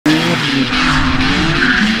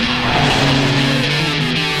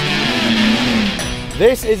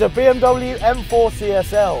This is a BMW M4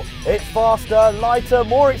 CSL. It's faster, lighter,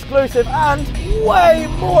 more exclusive, and way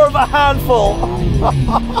more of a handful.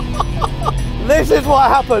 This is what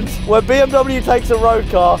happens when BMW takes a road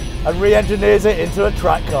car and re-engineers it into a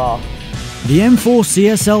track car. The M4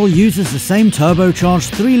 CSL uses the same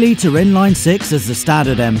turbocharged 3-litre inline-6 as the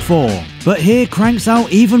standard M4, but here cranks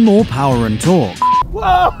out even more power and torque.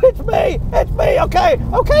 Whoa, it's me, okay,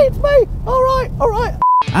 it's me, all right.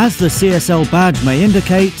 As the CSL badge may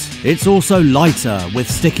indicate, it's also lighter, with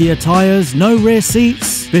stickier tyres, no rear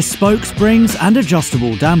seats, bespoke springs and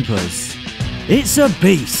adjustable dampers. It's a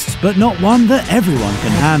beast, but not one that everyone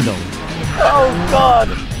can handle. Oh God,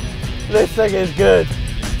 this thing is good.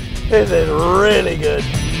 This is really good.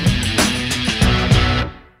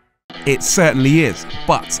 It certainly is,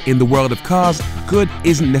 but in the world of cars, good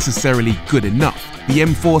isn't necessarily good enough. The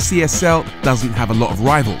M4 CSL doesn't have a lot of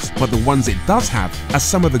rivals, but the ones it does have are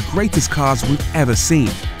some of the greatest cars we've ever seen.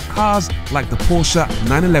 Cars like the Porsche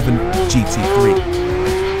 911 GT3.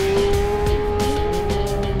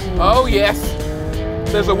 Oh yes,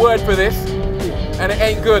 there's a word for this, and it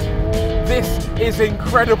ain't good. This is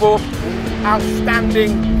incredible,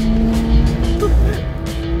 outstanding.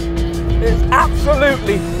 It's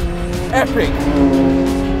absolutely epic.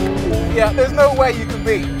 Yeah, there's no way you can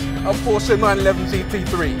beat a Porsche 911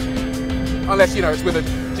 GT3, unless you know it's with a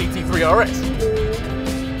GT3 RS.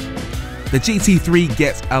 The GT3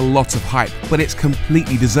 gets a lot of hype, but it's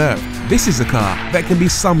completely deserved. This is a car that can be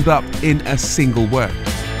summed up in a single word.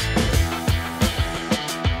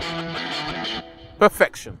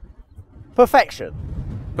 Perfection. Perfection.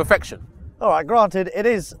 Perfection. All right, granted, it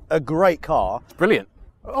is a great car. It's brilliant.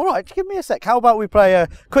 All right, give me a sec. How about we play a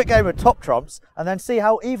quick game of Top Trumps and then see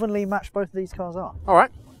how evenly matched both of these cars are? All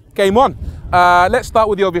right, game on. Let's start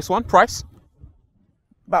with the obvious one, price.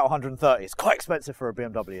 About 130. It's quite expensive for a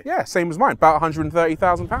BMW. Yeah, same as mine, about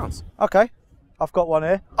 £130,000. Okay, I've got one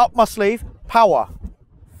here. Up my sleeve, power.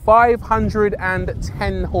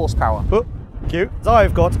 510 horsepower. Oh, cute. So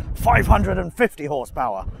I've got 550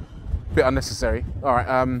 horsepower. Bit unnecessary. All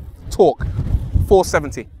right, torque,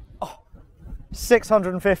 470.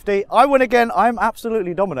 650. I win again. I'm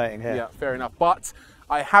absolutely dominating here. Yeah, fair enough. But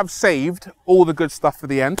I have saved all the good stuff for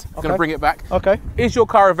the end. I'm going to bring it back. Okay. Is your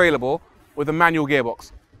car available with a manual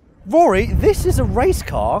gearbox? Rory, this is a race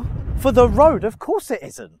car for the road. Of course it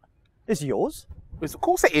isn't. Is yours? Of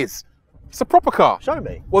course it is. It's a proper car. Show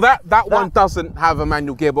me. Well, that one doesn't have a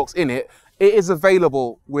manual gearbox in it. It is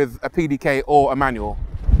available with a PDK or a manual.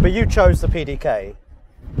 But you chose the PDK.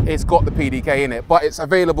 It's got the PDK in it, but it's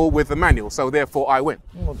available with the manual, so therefore I win.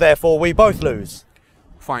 Well, therefore we both lose.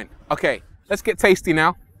 Fine. Okay, let's get tasty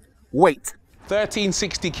now. Weight,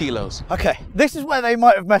 1360 kilos. Okay, this is where they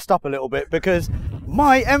might have messed up a little bit because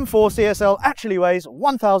my M4 CSL actually weighs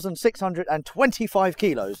 1,625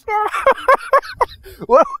 kilos.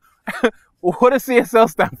 Well, what does CSL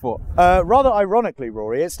stand for? Rather ironically,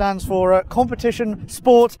 Rory, it stands for Competition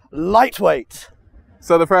Sport Lightweight.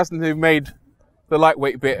 So the person who made the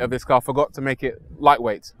lightweight bit of this car forgot to make it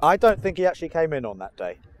lightweight. I don't think he actually came in on that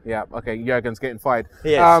day. Yeah, okay, Jurgen's getting fired.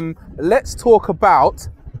 He is. Let's talk about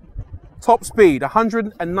top speed,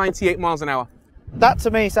 198 miles an hour. That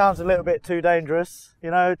to me sounds a little bit too dangerous.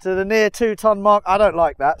 You know, to the near 2-ton mark, I don't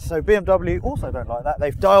like that. So BMW also don't like that.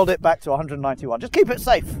 They've dialed it back to 191. Just keep it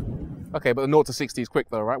safe. Okay, but the 0 to 60 is quick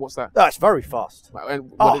though, right? What's that? That's very fast.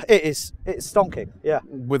 It is. It's stonking, yeah.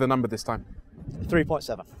 With a number this time?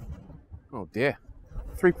 3.7. Oh dear,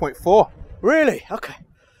 3.4. Really? Okay.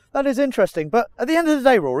 That is interesting. But at the end of the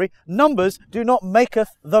day, Rory, numbers do not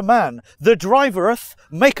maketh the man. The drivereth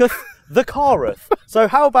maketh the careth. So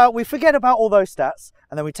how about we forget about all those stats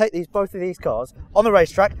and then we take both of these cars on the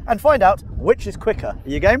racetrack and find out which is quicker. Are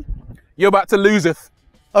you game? You're about to loseth.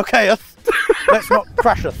 Okay, let's not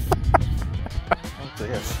crasheth. Oh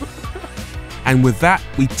dear. And with that,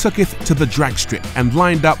 we took it to the drag strip and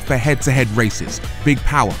lined up for head-to-head races. Big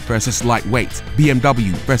power versus lightweight,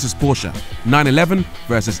 BMW versus Porsche, 911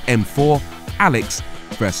 versus M4, Alex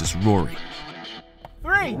versus Rory.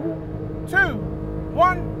 3, 2,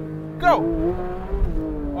 1, go.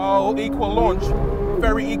 Oh, equal launch.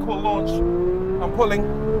 Very equal launch. I'm pulling.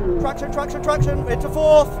 Traction, traction, traction. Into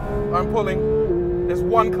fourth. I'm pulling. There's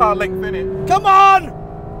one car length in it. Come on!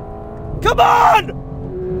 Come on!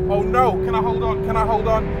 Oh no, can I hold on? Can I hold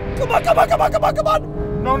on? Come on, come on, come on, come on, come on!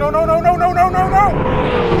 No, no, no, no, no, no, no, no, no!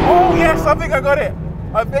 Oh yes, I think I got it.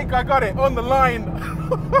 I think I got it on the line.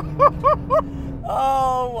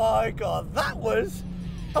 Oh my God, that was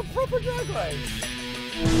a proper drag race.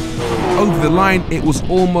 Over the line, it was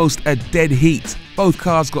almost a dead heat. Both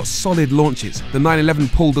cars got solid launches. The 911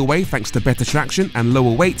 pulled away thanks to better traction and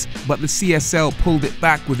lower weight, but the CSL pulled it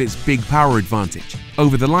back with its big power advantage.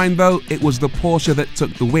 Over the line though, it was the Porsche that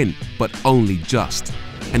took the win, but only just.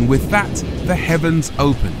 And with that, the heavens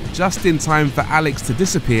opened, just in time for Alex to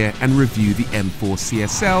disappear and review the M4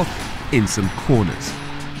 CSL in some corners.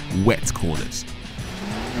 Wet corners.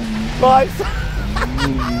 Right.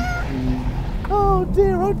 Oh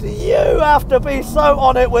dear, you have to be so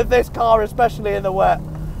on it with this car, especially in the wet.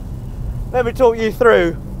 Let me talk you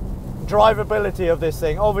through drivability of this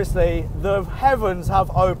thing. Obviously, the heavens have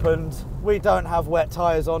opened. We don't have wet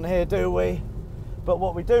tyres on here, do we? But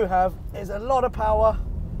what we do have is a lot of power,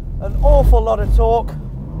 an awful lot of torque,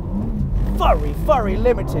 very, very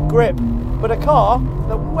limited grip, but a car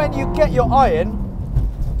that when you get your eye in,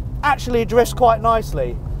 actually drifts quite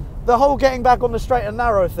nicely. The whole getting back on the straight and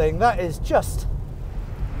narrow thing, that is just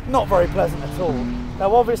not very pleasant at all.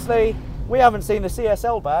 Now obviously, we haven't seen the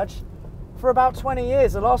CSL badge for about 20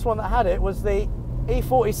 years. The last one that had it was the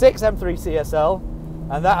E46 M3 CSL,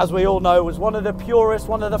 and that, as we all know, was one of the purest,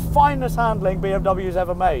 one of the finest handling BMWs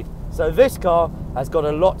ever made. So this car has got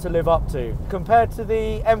a lot to live up to. Compared to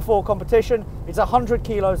the M4 competition, it's 100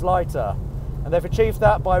 kilos lighter. And they've achieved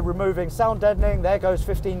that by removing sound deadening. There goes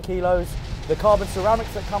 15 kilos. The carbon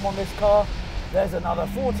ceramics that come on this car, there's another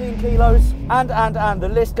 14 kilos. And the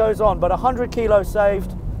list goes on, but 100 kilos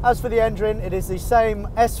saved. As for the engine, it is the same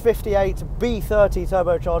S58 B30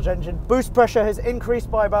 turbocharged engine. Boost pressure has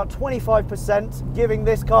increased by about 25%, giving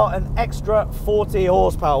this car an extra 40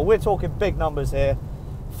 horsepower. We're talking big numbers here.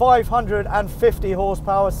 550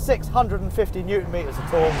 horsepower, 650 newton meters of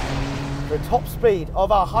torque. A top speed of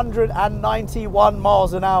 191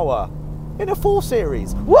 miles an hour in a 4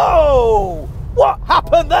 Series. Whoa! What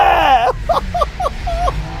happened there?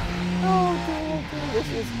 Oh dear, this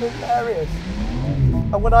is hilarious.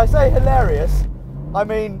 And when I say hilarious, I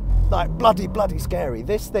mean like bloody scary.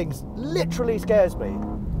 This thing literally scares me.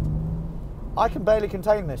 I can barely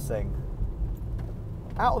contain this thing.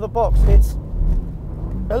 Out of the box, it's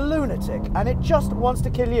a lunatic, and it just wants to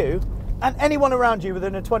kill you and anyone around you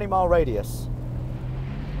within a 20-mile radius.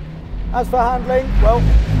 As for handling, well,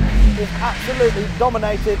 it's absolutely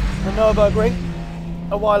dominated the Nürburgring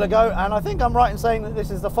a while ago, and I think I'm right in saying that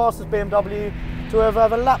this is the fastest BMW to have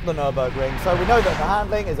ever lapped the Nürburgring, so we know that the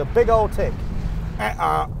handling is a big old tick.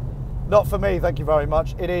 Not for me, thank you very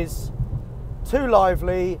much. It is too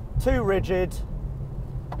lively, too rigid,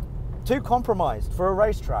 too compromised for a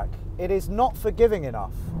racetrack. It is not forgiving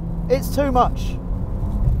enough. It's too much.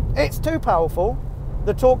 It's too powerful,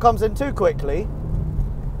 the torque comes in too quickly,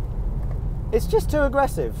 it's just too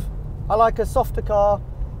aggressive. I like a softer car,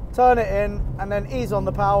 turn it in and then ease on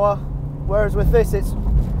the power, whereas with this it's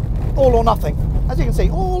all or nothing. As you can see,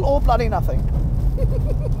 all or bloody nothing.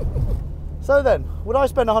 So then, would I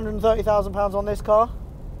spend £130,000 on this car?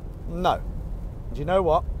 No. Do you know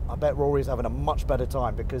what? I bet Rory's having a much better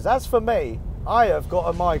time, because as for me, I have got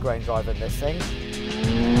a migraine driving this thing.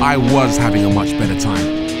 I was having a much better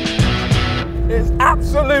time. It's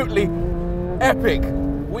absolutely epic.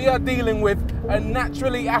 We are dealing with a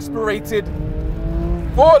naturally aspirated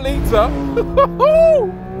 4-litre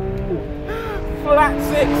flat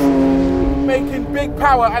 6, making big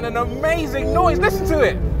power and an amazing noise. Listen to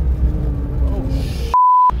it.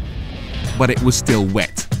 But it was still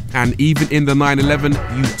wet. And even in the 911,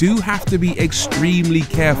 you do have to be extremely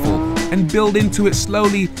careful and build into it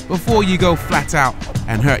slowly before you go flat out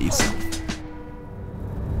and hurt yourself.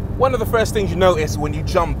 One of the first things you notice when you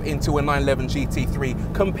jump into a 911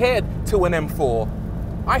 GT3 compared to an M4,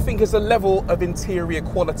 I think, is the level of interior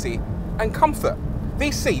quality and comfort.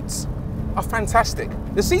 These seats are fantastic.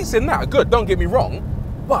 The seats in that are good, don't get me wrong,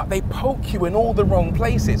 but they poke you in all the wrong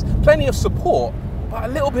places. Plenty of support, but a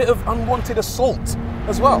little bit of unwanted assault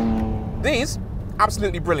as well. These,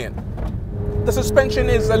 absolutely brilliant. The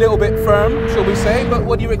suspension is a little bit firm, shall we say, but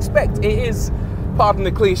what do you expect? It is, pardon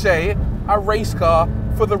the cliche, a race car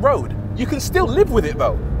for the road. You can still live with it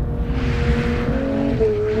though.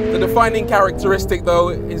 The defining characteristic though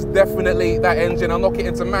is definitely that engine. I'll knock it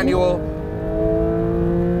into manual.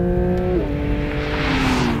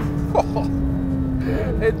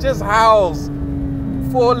 It just howls.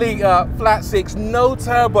 4-litre flat 6, no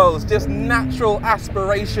turbos, just natural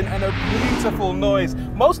aspiration and a beautiful noise.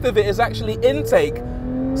 Most of it is actually intake,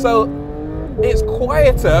 so it's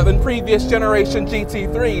quieter than previous generation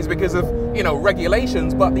GT3s because of, you know,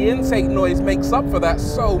 regulations, but the intake noise makes up for that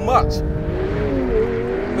so much.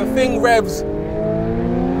 The thing revs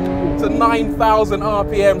to 9,000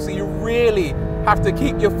 RPM, so you really have to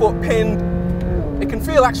keep your foot pinned It can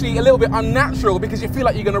feel actually a little bit unnatural because you feel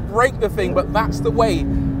like you're going to break the thing, but that's the way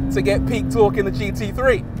to get peak torque in the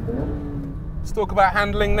GT3. Let's talk about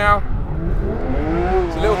handling now.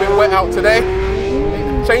 It's a little bit wet out today.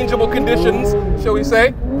 Changeable conditions, shall we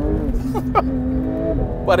say.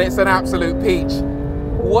 But it's an absolute peach.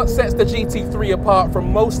 What sets the GT3 apart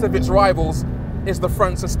from most of its rivals is the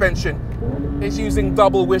front suspension. It's using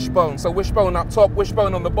double wishbone, so wishbone up top,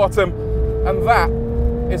 wishbone on the bottom, and that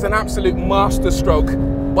is an absolute masterstroke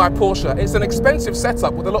by Porsche. It's an expensive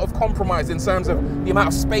setup with a lot of compromise in terms of the amount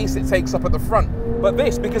of space it takes up at the front. But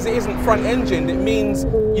this, because it isn't front engined, it means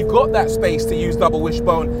you've got that space to use double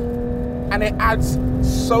wishbone, and it adds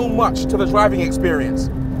so much to the driving experience.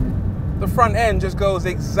 The front end just goes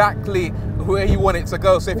exactly where you want it to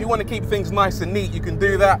go. So if you want to keep things nice and neat, you can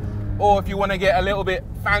do that. Or if you want to get a little bit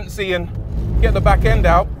fancy and get the back end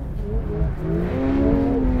out,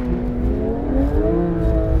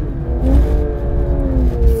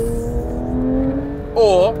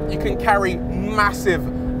 or you can carry massive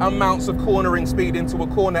amounts of cornering speed into a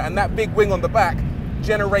corner, and that big wing on the back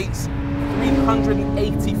generates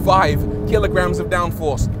 385 kilograms of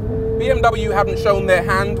downforce. BMW haven't shown their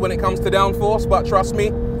hand when it comes to downforce, but trust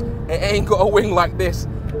me, it ain't got a wing like this,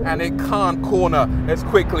 and it can't corner as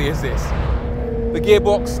quickly as this. The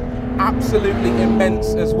gearbox, absolutely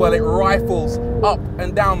immense as well. It rifles up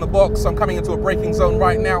and down the box. I'm coming into a braking zone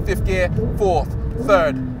right now. 5th gear, 4th,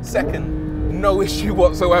 3rd, 2nd, no issue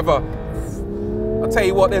whatsoever. I'll tell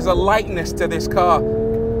you what, there's a lightness to this car.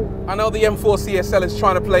 I know the M4 CSL is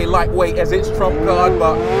trying to play lightweight as its trump card,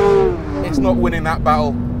 but it's not winning that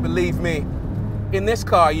battle, believe me. In this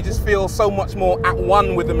car, you just feel so much more at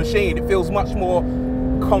one with the machine. It feels much more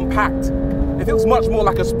compact. It feels much more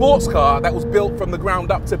like a sports car that was built from the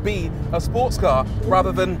ground up to be a sports car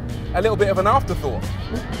rather than a little bit of an afterthought.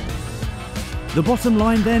 The bottom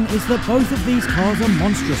line then is that both of these cars are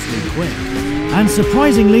monstrously quick, and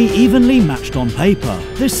surprisingly evenly matched on paper.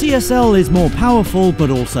 The CSL is more powerful but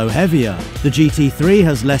also heavier. The GT3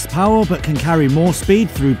 has less power but can carry more speed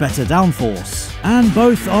through better downforce. And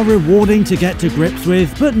both are rewarding to get to grips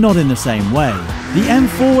with, but not in the same way. The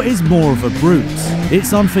M4 is more of a brute.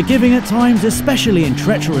 It's unforgiving at times, especially in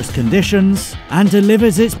treacherous conditions, and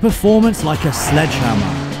delivers its performance like a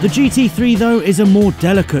sledgehammer. The GT3 though is a more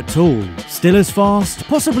delicate tool, still as fast,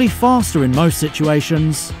 possibly faster in most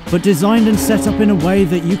situations, but designed and set up in a way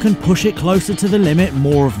that you can push it closer to the limit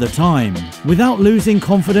more of the time, without losing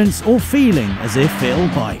confidence or feeling as if it'll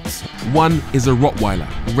bite. One is a Rottweiler,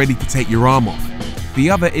 ready to take your arm off. The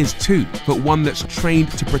other is too, but one that's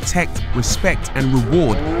trained to protect, respect and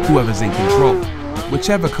reward whoever's in control.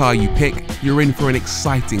 Whichever car you pick, you're in for an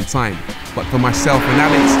exciting time. But for myself and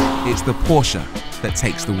Alex, it's the Porsche that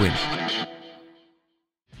takes the win.